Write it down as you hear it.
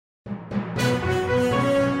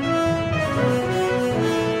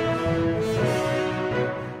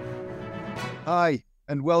Hi,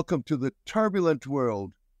 and welcome to the Turbulent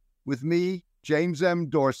World, with me, James M.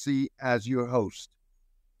 Dorsey, as your host.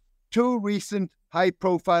 Two recent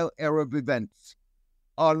high-profile Arab events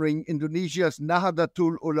honoring Indonesia's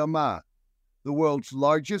Nahdlatul Ulama, the world's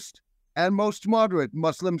largest and most moderate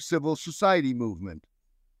Muslim civil society movement,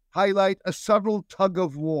 highlight a subtle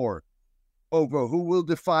tug-of-war over who will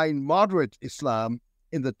define moderate Islam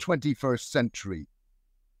in the 21st century.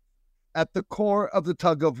 At the core of the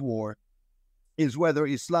tug-of-war is whether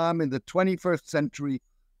Islam in the 21st century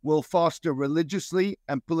will foster religiously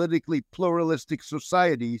and politically pluralistic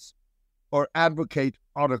societies or advocate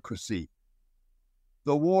autocracy.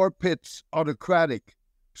 The war pits autocratic,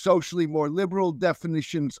 socially more liberal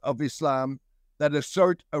definitions of Islam that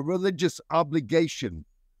assert a religious obligation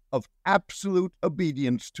of absolute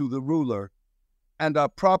obedience to the ruler and are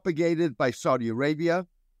propagated by Saudi Arabia,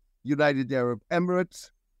 United Arab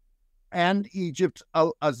Emirates, and Egypt's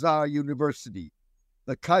Al-Azhar University,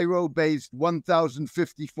 the Cairo-based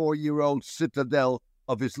 1,054-year-old citadel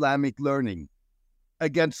of Islamic learning,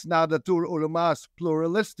 against Nahdlatul Ulama's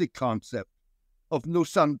pluralistic concept of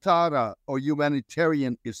Nusantara or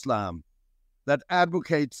humanitarian Islam that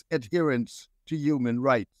advocates adherence to human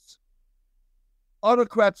rights.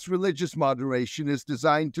 Autocrats' religious moderation is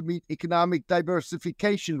designed to meet economic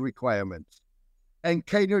diversification requirements and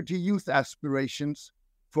cater to youth aspirations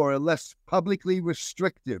for a less publicly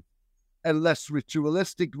restrictive and less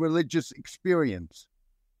ritualistic religious experience,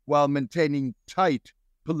 while maintaining tight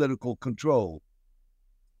political control.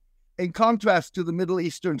 In contrast to the Middle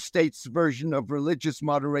Eastern states' version of religious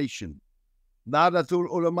moderation, Nahdlatul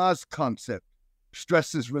Ulama's concept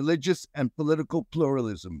stresses religious and political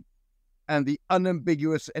pluralism and the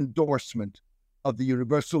unambiguous endorsement of the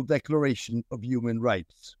Universal Declaration of Human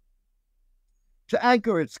Rights. To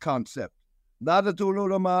anchor its concept, Nahdlatul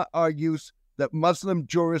Ulama argues that Muslim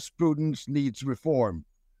jurisprudence needs reform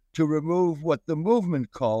to remove what the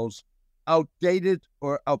movement calls outdated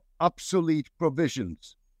or obsolete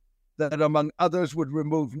provisions that, among others, would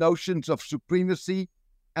remove notions of supremacy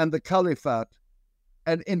and the caliphate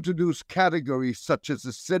and introduce categories such as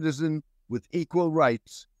the citizen with equal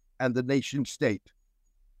rights and the nation-state.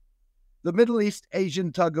 The Middle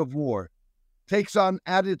East-Asian tug-of-war takes on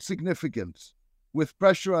added significance with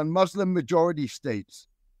pressure on Muslim-majority states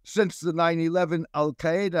since the 9/11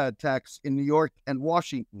 al-Qaeda attacks in New York and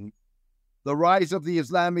Washington, the rise of the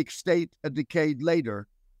Islamic State a decade later,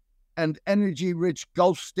 and energy-rich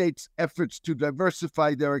Gulf states' efforts to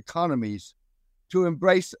diversify their economies to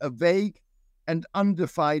embrace a vague and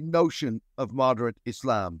undefined notion of moderate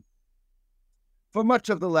Islam. For much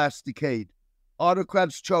of the last decade,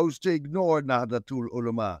 autocrats chose to ignore Nahdlatul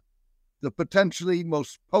Ulama, the potentially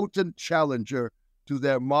most potent challenger to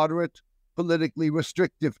their moderate, politically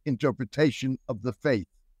restrictive interpretation of the faith.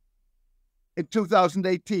 In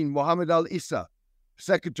 2018, Mohammed al-Issa,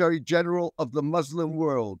 Secretary General of the Muslim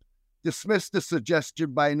world, dismissed a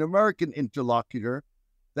suggestion by an American interlocutor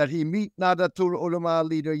that he meet Nahdlatul Ulama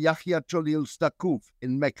leader Yahya Cholil Stakuf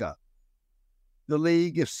in Mecca. The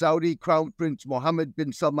League is Saudi Crown Prince Mohammed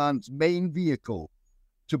bin Salman's main vehicle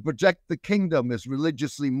to project the kingdom as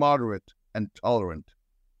religiously moderate and tolerant.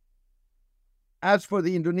 As for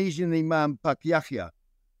the Indonesian Imam Pak Yahya,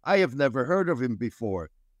 I have never heard of him before.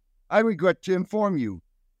 I regret to inform you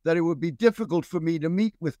that it would be difficult for me to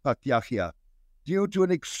meet with Pak Yahya due to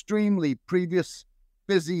an extremely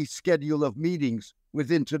busy schedule of meetings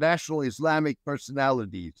with international Islamic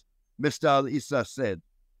personalities, Mr. al-Issa said.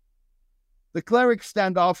 The cleric's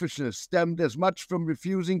standoffishness stemmed as much from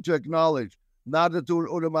refusing to acknowledge Nahdlatul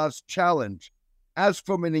Ulama's challenge as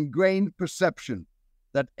from an ingrained perception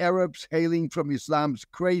that Arabs hailing from Islam's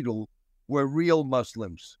cradle were real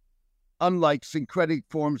Muslims, unlike syncretic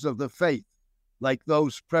forms of the faith like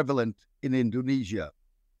those prevalent in Indonesia.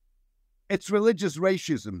 It's religious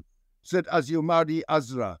racism, said Azyumardi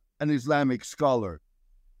Azra, an Islamic scholar.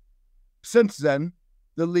 Since then,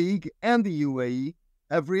 the League and the UAE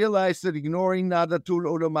have realized that ignoring Nahdlatul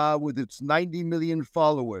Ulama with its 90 million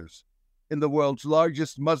followers in the world's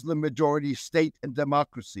largest Muslim-majority state and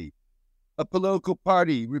democracy, a political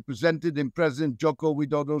party represented in President Joko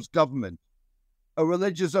Widodo's government, a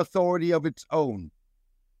religious authority of its own,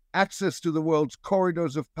 access to the world's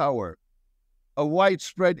corridors of power, a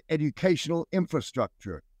widespread educational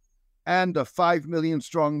infrastructure, and a 5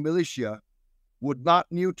 million-strong militia would not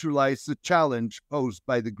neutralize the challenge posed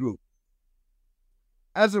by the group.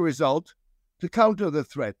 As a result, to counter the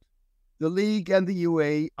threat, the League and the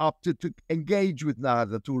UAE opted to engage with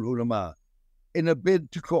Nahdlatul Ulama in a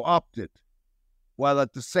bid to co-opt it, while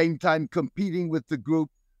at the same time competing with the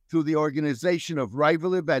group through the organization of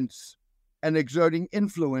rival events and exerting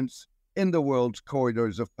influence in the world's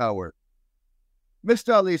corridors of power.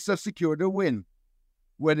 Mr. Al-Issa secured a win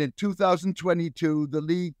when in 2022 the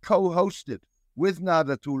League co-hosted with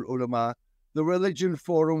Nahdlatul Ulama the Religion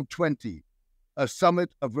Forum 20, a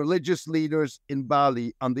summit of religious leaders in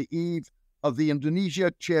Bali on the eve of the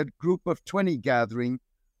Indonesia-chaired Group of 20 gathering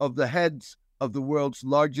of the heads of the world's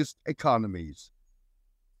largest economies.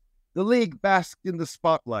 The League basked in the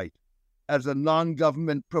spotlight as a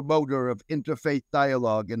non-government promoter of interfaith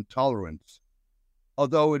dialogue and tolerance,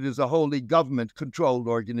 although it is a wholly government-controlled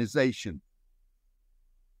organization.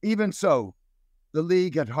 Even so, the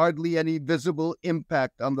League had hardly any visible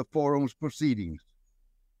impact on the forum's proceedings,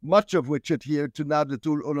 much of which adhered to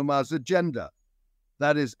Nahdlatul Ulama's agenda,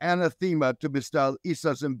 that is, anathema to Mr.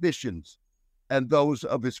 Al-Issa's ambitions and those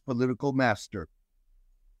of his political master.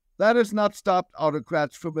 That has not stopped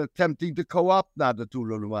autocrats from attempting to co-opt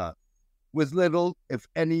Nahdlatul Ulama, with little, if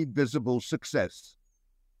any, visible success.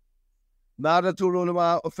 Nahdlatul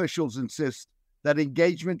Ulama officials insist that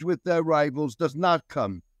engagement with their rivals does not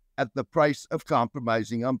come at the price of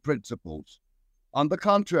compromising on principles. On the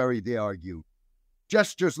contrary, they argue,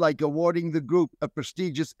 gestures like awarding the group a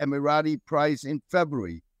prestigious Emirati prize in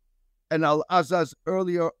February and Al-Azhar's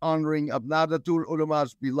earlier honoring of Nahdlatul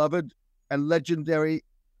Ulama's beloved and legendary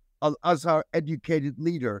Al-Azhar educated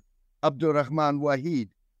leader, Abdurrahman Wahid,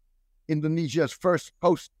 Indonesia's first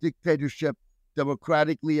post-dictatorship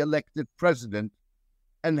democratically elected president,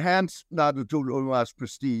 enhanced Nahdlatul Ulama's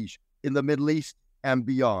prestige in the Middle East and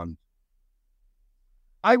beyond.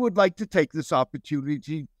 I would like to take this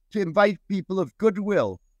opportunity to invite people of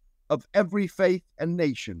goodwill of every faith and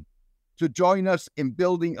nation to join us in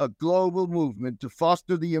building a global movement to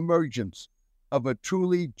foster the emergence of a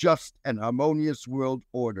truly just and harmonious world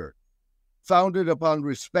order, founded upon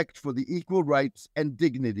respect for the equal rights and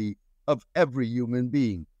dignity of every human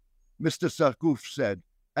being, Mr. Sarkouf said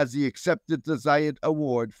as he accepted the Zayed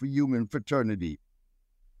Award for Human Fraternity.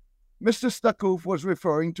 Mr. Sarkouf was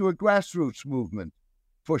referring to a grassroots movement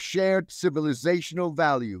for shared civilizational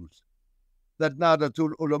values that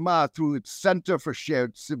Nahdlatul Ulama, through its Center for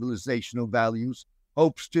Shared Civilizational Values,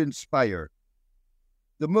 hopes to inspire.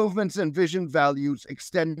 The movement's envisioned values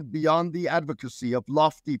extend beyond the advocacy of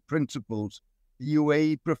lofty principles the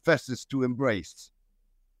UAE professes to embrace.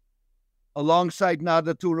 Alongside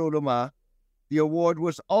Nahdlatul Ulama, the award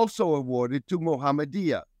was also awarded to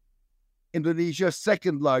Muhammadiyah, Indonesia's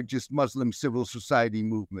second largest Muslim civil society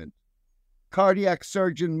movement, cardiac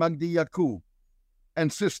surgeon Magdi Yaqub,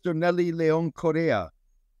 and Sister Nelly Leon Correa,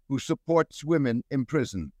 who supports women in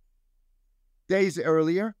prison. Days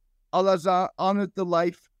earlier, Al-Azhar honored the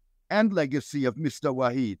life and legacy of Mr.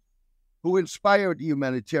 Wahid, who inspired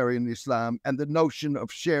humanitarian Islam and the notion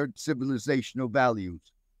of shared civilizational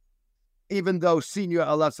values. Even though senior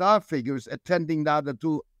Al-Azhar figures attending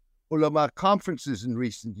Nahdlatul Ulama conferences in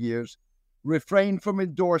recent years refrained from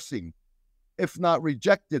endorsing, if not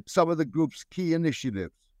rejected, some of the group's key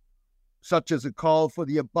initiatives, such as a call for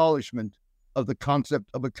the abolishment of the concept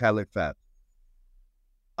of a caliphate.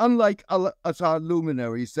 Unlike Al-Azhar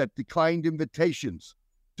luminaries that declined invitations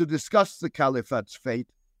to discuss the caliphate's fate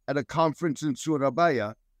at a conference in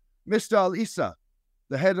Surabaya, Mr. Al-Issa,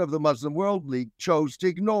 the head of the Muslim World League, chose to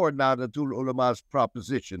ignore Nahdlatul Ulama's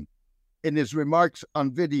proposition in his remarks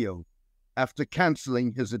on video after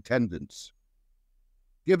canceling his attendance.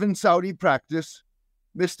 Given Saudi practice,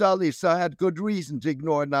 Mr. Al-Issa had good reason to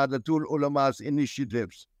ignore Nahdlatul Ulama's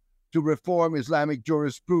initiatives to reform Islamic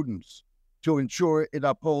jurisprudence to ensure it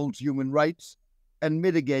upholds human rights and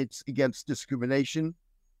mitigates against discrimination,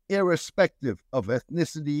 irrespective of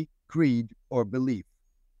ethnicity, creed, or belief.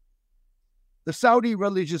 The Saudi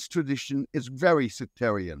religious tradition is very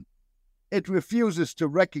sectarian. It refuses to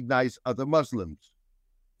recognize other Muslims.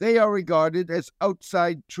 They are regarded as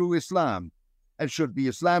outside true Islam and should be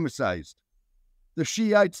Islamicized. The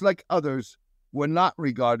Shiites, like others, were not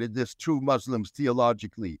regarded as true Muslims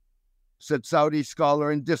theologically, said Saudi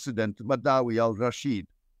scholar and dissident Madawi al-Rashid.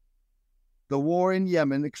 The war in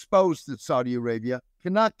Yemen exposed that Saudi Arabia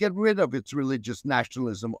cannot get rid of its religious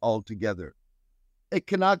nationalism altogether. It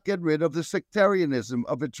cannot get rid of the sectarianism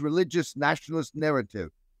of its religious nationalist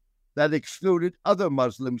narrative that excluded other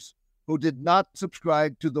Muslims who did not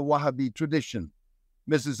subscribe to the Wahhabi tradition,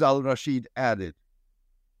 Mrs. al-Rashid added.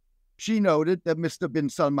 She noted that Mr. bin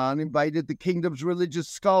Salman invited the kingdom's religious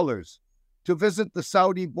scholars to visit the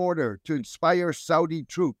Saudi border to inspire Saudi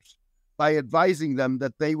troops by advising them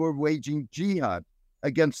that they were waging jihad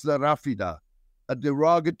against the Rafida, a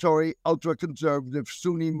derogatory ultra-conservative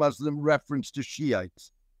Sunni Muslim reference to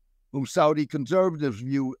Shiites, whom Saudi conservatives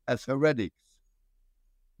view as heretics.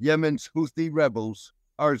 Yemen's Houthi rebels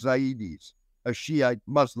are Zaydis, a Shiite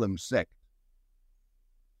Muslim sect.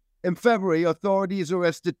 In February, authorities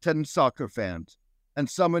arrested 10 soccer fans and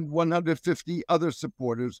summoned 150 other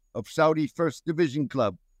supporters of Saudi First Division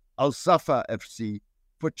club Al-Safa FC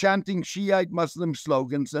for chanting Shiite Muslim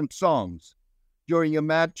slogans and songs during a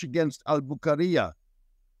match against Al-Bukhariya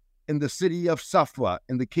in the city of Safwa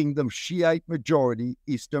in the kingdom's Shiite-majority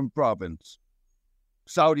eastern province.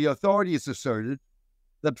 Saudi authorities asserted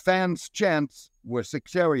that fans' chants were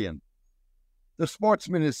sectarian. The sports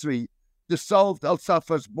ministry dissolved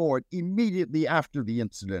Al-Safa's board immediately after the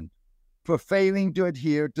incident for failing to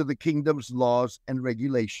adhere to the kingdom's laws and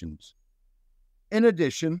regulations. In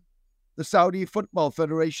addition, the Saudi Football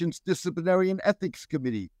Federation's Disciplinary and Ethics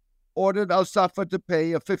Committee ordered Al-Safa to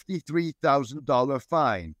pay a $53,000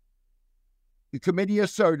 fine. The committee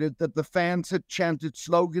asserted that the fans had chanted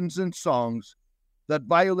slogans and songs that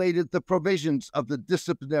violated the provisions of the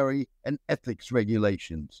disciplinary and ethics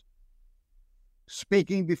regulations.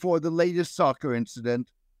 Speaking before the latest soccer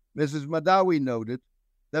incident, Mrs. Madawi noted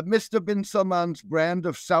that Mr. bin Salman's brand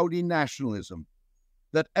of Saudi nationalism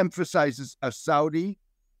that emphasizes a Saudi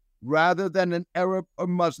rather than an Arab or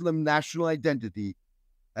Muslim national identity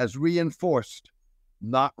has reinforced,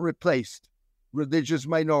 not replaced, religious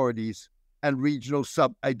minorities and regional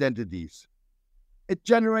sub-identities. It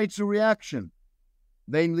generates a reaction,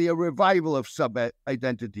 namely a revival of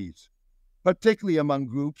sub-identities, particularly among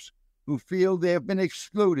groups who feel they have been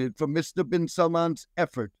excluded from Mr. bin Salman's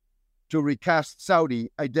effort to recast Saudi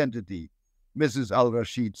identity, Mrs.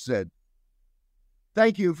 Al-Rashid said.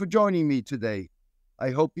 Thank you for joining me today.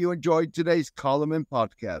 I hope you enjoyed today's column and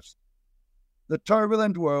podcast. The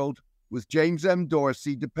turbulent world with James M.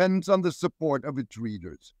 Dorsey depends on the support of its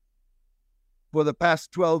readers. For the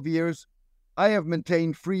past 12 years, I have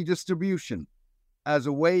maintained free distribution as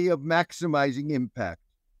a way of maximizing impact.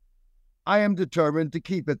 I am determined to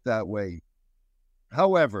keep it that way.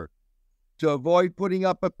 However, to avoid putting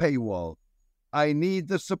up a paywall, I need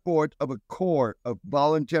the support of a core of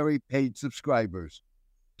voluntary paid subscribers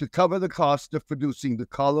to cover the cost of producing the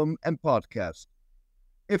column and podcast.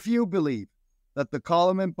 If you believe that the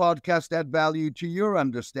column and podcast add value to your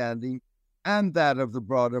understanding and that of the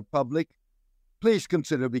broader public, please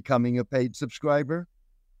consider becoming a paid subscriber.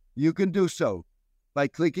 You can do so by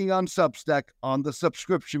clicking on Substack on the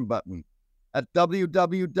subscription button at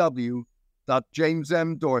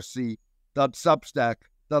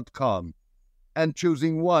www.jamesmdorsey.substack.com and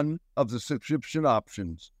choosing one of the subscription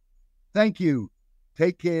options. Thank you.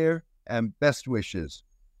 Take care and best wishes.